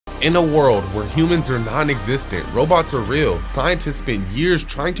In a world where humans are non-existent, robots are real, scientists spent years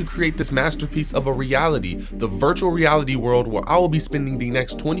trying to create this masterpiece of a reality, the virtual reality world where I will be spending the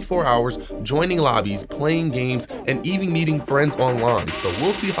next 24 hours joining lobbies, playing games, and even meeting friends online. So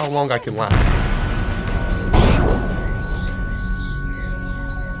we'll see how long I can last.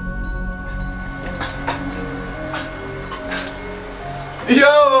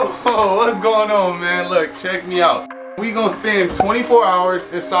 Yo, what's going on, man? Look, check me out. We gonna spend 24 hours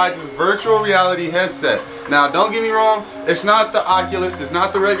inside this virtual reality headset. Now, don't get me wrong, it's not the Oculus, it's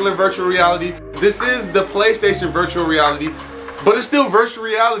not the regular virtual reality. This is the PlayStation virtual reality, but it's still virtual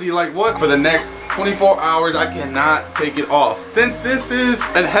reality. Like what? For the next 24 hours, I cannot take it off. Since this is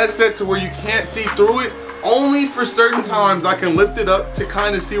a headset to where you can't see through it, only for certain times I can lift it up to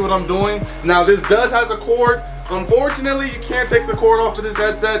kind of see what I'm doing. Now, this does have a cord. Unfortunately, you can't take the cord off of this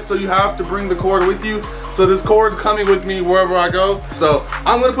headset, so you have to bring the cord with you. So this cord's coming with me wherever I go. So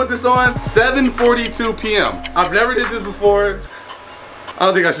I'm gonna put this on 7:42 p.m. I've never did this before. I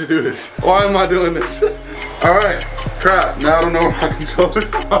don't think I should do this. Why am I doing this? All right, crap. Now I don't know where my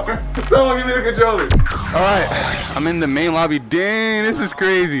controllers are. Someone give me the controllers. All right, I'm in the main lobby. Dang, this is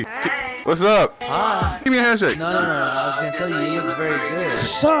crazy. Hi. What's up? Hi. Give me a handshake. No. I was gonna tell you, you look very good.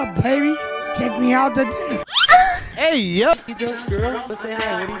 What's up, baby? Take me out to dinner. Hey, yo. What you doing, girl? Let's say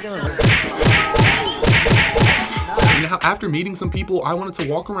hi. What are you doing? Now, after meeting some people, I wanted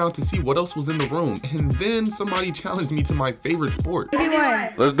to walk around to see what else was in the room, and then somebody challenged me to my favorite sport.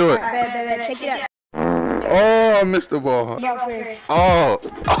 Let's do it. Check it out. Oh, I missed the ball. Oh,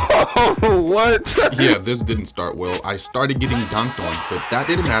 what? Yeah, this didn't start well. I started getting dunked on, but that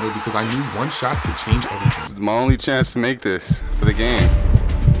didn't matter because I knew one shot could change everything. This is my only chance to make this for the game.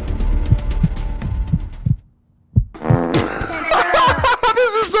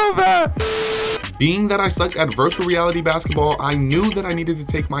 This is so bad. Being that I sucked at virtual reality basketball, I knew that I needed to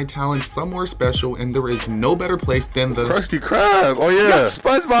take my talent somewhere special, and there is no better place than the Krusty Krab. Oh yeah,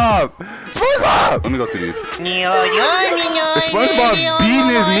 SpongeBob. SpongeBob. Let me go through these. Is SpongeBob beating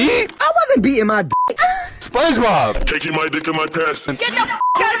his meat? I wasn't beating my dick. SpongeBob. Taking my dick in my pants. Get the f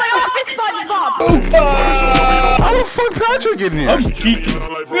out of my office, SpongeBob. How the fuck Patrick get in here? I'm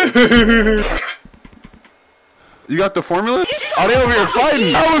geeking. You got the formula? Oh, they over here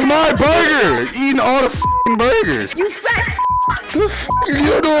fighting. That was my burger. Eating all the f***ing burgers. You fat. What the f*** are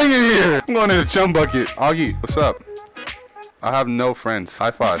you doing in here? I'm going in the chum bucket. Augie, what's up? I have no friends.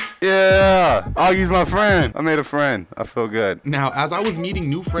 High five. Yeah, Augie's my friend. I made a friend. I feel good. Now, as I was meeting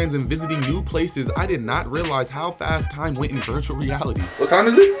new friends and visiting new places, I did not realize how fast time went in virtual reality. What time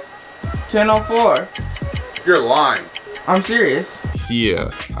is it? 10:04. You're lying. I'm serious.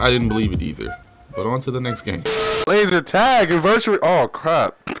 Yeah, I didn't believe it either. But on to the next game. Laser tag in virtual. Oh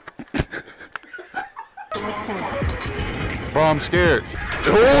crap. Bro, I'm scared.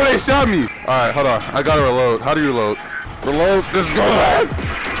 Oh, they shot me. Alright, hold on. I gotta reload. How do you reload? Reload. Just go ahead.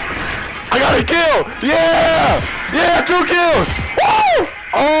 I got a kill. Yeah! Yeah, 2 kills. Woo!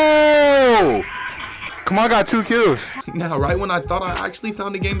 Oh! Come on, I got 2 kills. Now, right when I thought I actually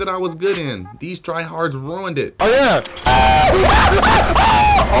found a game that I was good in, these tryhards ruined it. Oh yeah.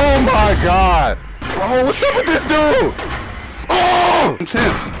 Oh my god. Bro, what's up with this dude? Oh!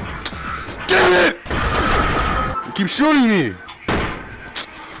 Intense. Damn it! You keep shooting me.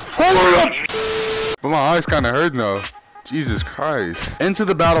 Hold up! But my eyes kind of hurt though. Jesus Christ. Into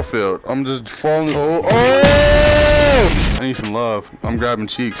the battlefield. I'm just falling. Oh! I need some love. I'm grabbing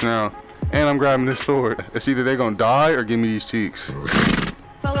cheeks now. And I'm grabbing this sword. It's either they're gonna die or give me these cheeks.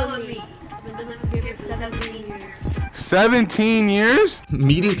 Follow me. I've been living here for 17 years. 17 years?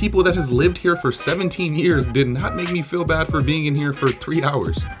 Meeting people that has lived here for 17 years did not make me feel bad for being in here for 3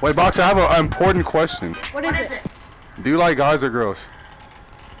 hours. Wait, Boxer, I have an important question. What is it? Do you like guys or girls?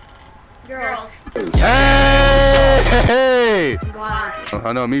 Girls. Hey! Why?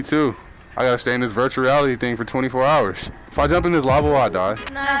 I know, me too. I gotta stay in this virtual reality thing for 24 hours. If I jump in this lava, will I die?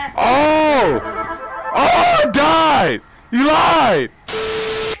 Nah. Oh! Oh, I died! You lied!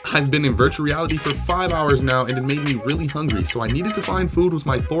 I've been in virtual reality for 5 hours now, and it made me really hungry, so I needed to find food with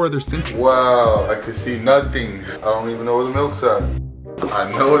my 4 other senses. Wow, I can see nothing. I don't even know where the milk's at.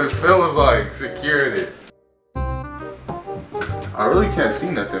 I know what it feels like, security. I really can't see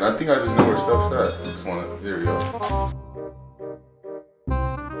nothing. I think I just know where stuff's at. Just wanna, there we go.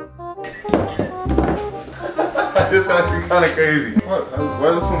 This is actually kind of crazy. What? Why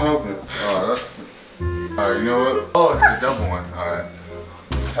is this one open? Oh, that's... Alright, you know what? Oh, it's the double one. Alright.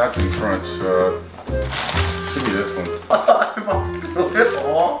 Captain Crunch. Should be this one. If I spill it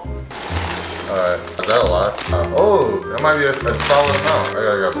all. Alright. Is that a lot? Oh, that might be a solid amount. I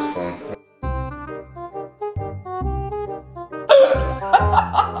gotta grab this phone.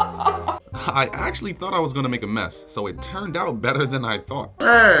 I actually thought I was gonna make a mess, so it turned out better than I thought.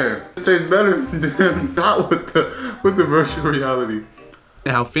 Hey, this tastes better than not with the virtual reality.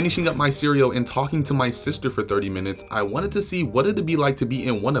 Now, finishing up my cereal and talking to my sister for 30 minutes, I wanted to see what it'd be like to be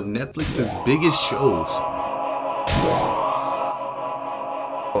in one of Netflix's biggest shows.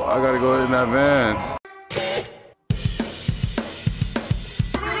 Oh, I gotta go in that van.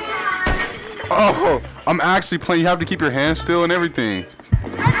 Oh, I'm actually playing. You have to keep your hands still and everything.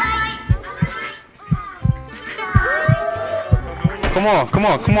 Come on, come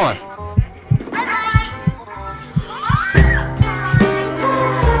on, come on.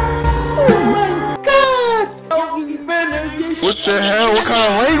 What the hell? What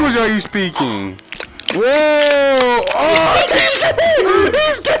kind of language are you speaking? Whoa! Oh,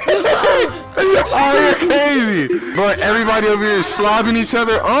 he's getting oh, you're crazy! But everybody over here is slobbing each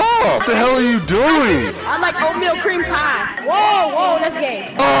other off. What the hell are you doing? I like oatmeal cream pie. Whoa, whoa, that's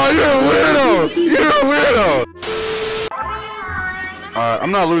gay. Oh, you're a weirdo! You're a weirdo! Alright,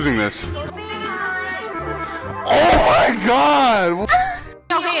 I'm not losing this. Oh my god!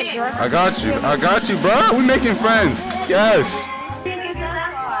 I got you, bro. We making friends. Yes.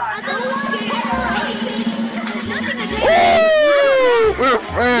 Woo! We're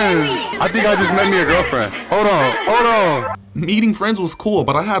friends. I think I just met me a girlfriend. Hold on. Meeting friends was cool,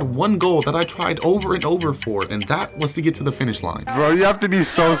 but I had one goal that I tried over and over for, and that was to get to the finish line. Bro, you have to be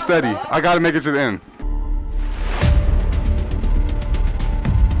so steady. I gotta make it to the end.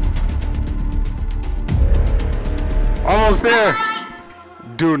 Almost there.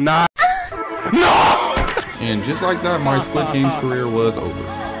 Do not. No! And just like that, my Squid Games career was over.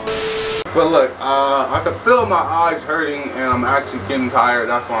 But look, I can feel my eyes hurting and I'm actually getting tired.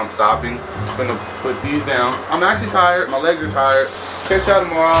 That's why I'm stopping. I'm gonna put these down. I'm actually tired. My legs are tired. Catch y'all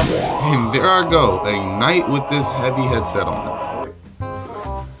tomorrow. And there I go, a night with this heavy headset on.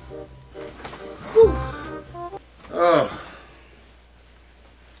 Oh.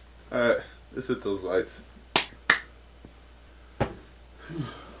 Alright, let's hit those lights.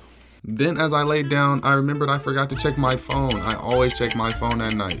 Then as I laid down, I remembered I forgot to check my phone. I always check my phone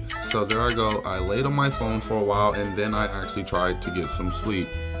at night. So there I go. I laid on my phone for a while and then I actually tried to get some sleep.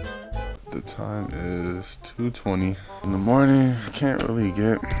 The time is 2:20 in the morning. I can't really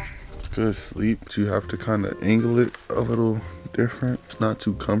get good sleep, but you have to kind of angle it a little different. It's not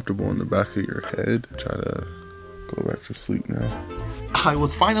too comfortable in the back of your head. Try to go back to sleep now. I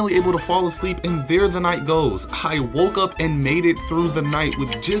was finally able to fall asleep and there the night goes. I woke up and made it through the night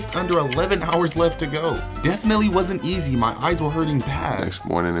with just under 11 hours left to go. Definitely wasn't easy. My eyes were hurting bad. Next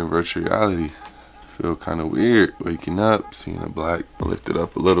morning in virtual reality, feel kind of weird waking up, seeing a black. I lift it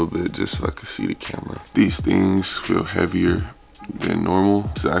up a little bit just so I could see the camera. These things feel heavier than normal.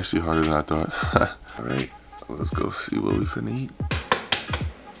 It's actually harder than I thought. All right, let's go see what we finna eat.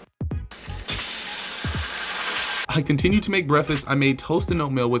 I continued to make breakfast. I made toast and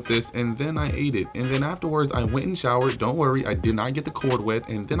oatmeal with this and then I ate it. And then afterwards I went and showered. Don't worry, I did not get the cord wet.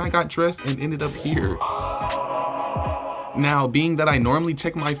 And then I got dressed and ended up here. Now, being that I normally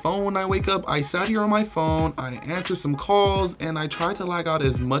check my phone when I wake up, I sat here on my phone, I answered some calls, and I tried to lag out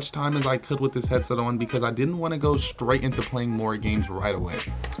as much time as I could with this headset on because I didn't want to go straight into playing more games right away.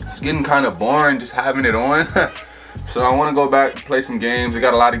 It's getting kind of boring just having it on. So I want to go back and play some games. I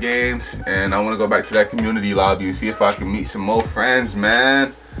got a lot of games and I want to go back to that community lobby and see if I can meet some more friends,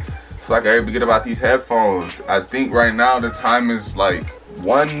 man. So I can forget about these headphones. I think right now the time is like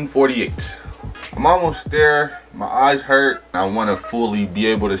 1:48. I'm almost there. My eyes hurt. I want to fully be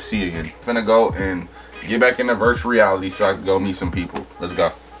able to see again. I'm gonna go and get back into virtual reality so I can go meet some people. Let's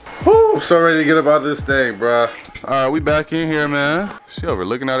go. Woo, so ready to get up out of this thing, bruh. All right, we back in here, man. She over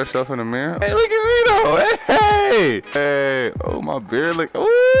looking at herself in the mirror. Hey, look at me though. Hey, hey. Oh, my beard look.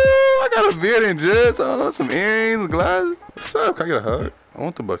 Oh, I got a beard and dreads on, some earrings, glasses. What's up? Can I get a hug? I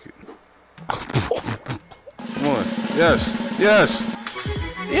want the bucket. Come on. Yes. Yes.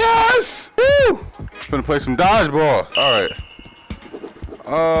 Yes. Woo. Gonna play some dodgeball. All right.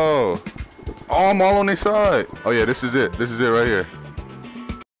 Oh. Oh, I'm all on their side. Oh yeah, this is it. This is it right here.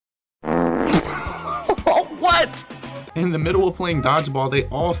 What? In the middle of playing dodgeball, they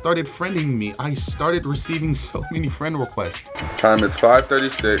all started friending me. I started receiving so many friend requests. Time is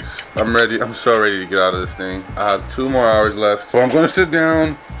 5:36. I'm ready. I'm so ready to get out of this thing. I have 2 more hours left. So I'm gonna sit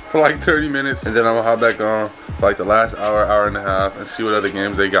down for like 30 minutes and then I'm gonna hop back on for like the last hour, hour and a half and see what other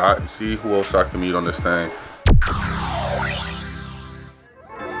games they got and see who else I can meet on this thing.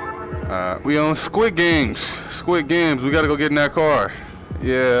 We on Squid Games. Squid Games. We gotta go get in that car.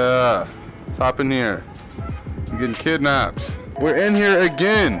 Yeah. Let's hop in here. I'm getting kidnapped. We're in here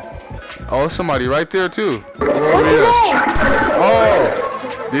again. Oh, somebody right there too.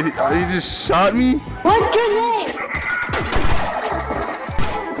 Oh. Did he just shot me? What's your name?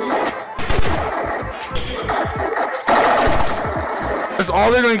 That's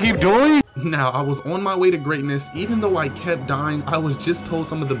all they're gonna keep doing? Now, I was on my way to greatness. Even though I kept dying, I was just told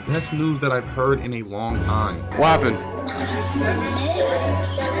some of the best news that I've heard in a long time. What happened?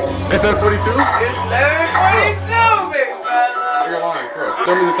 It's 7:42? It's 7:42, big brother. You're lying, bro.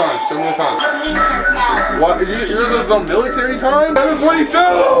 Show me the time. Show me the time. What? Yours is on military time?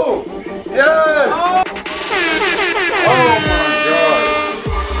 7:42! Yes! Oh my god.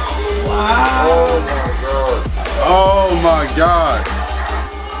 Wow. Oh my god.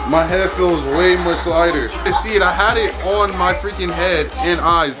 My head feels way much lighter. You see it, I had it on my freaking head and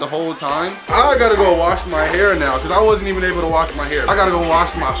eyes the whole time. I gotta go wash my hair now because I wasn't even able to wash my hair. I gotta go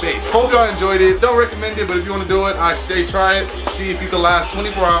wash my face. Hope y'all enjoyed it. Don't recommend it, but if you want to do it, I say try it. See if you can last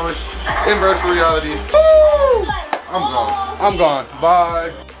 24 hours in virtual reality. Woo! I'm gone. I'm gone.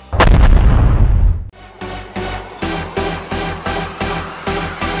 Bye.